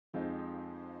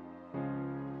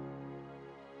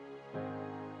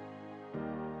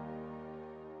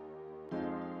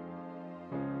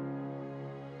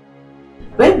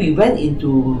When we went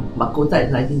into Mahkota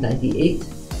in 1998,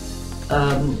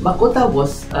 Mahkota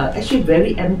was actually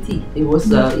very empty. It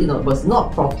was, it was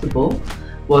not profitable,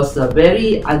 was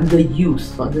very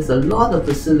underused. So there's a lot of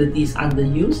facilities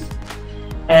underused,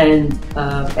 and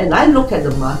I look at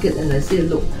the market and I say,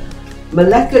 look,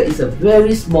 Malacca is a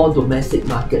very small domestic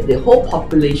market. The whole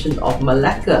population of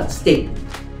Malacca state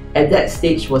at that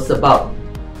stage was about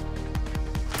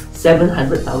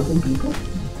 700,000 people,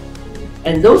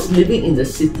 and those living in the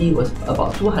city was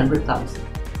about 200,000.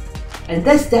 And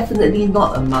that's definitely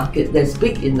not a market that's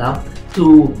big enough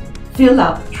to fill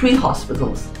up 3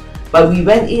 hospitals. But we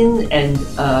went in and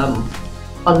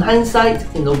on hindsight,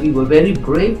 we were very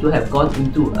brave to have gone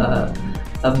into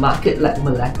a market like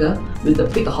Malacca with a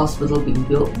big hospital being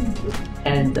built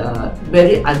and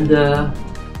very underused,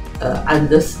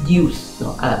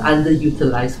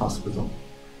 underutilized hospital.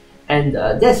 And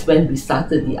that's when we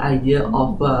started the idea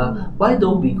of why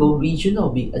don't we go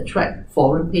regional, we attract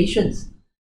foreign patients.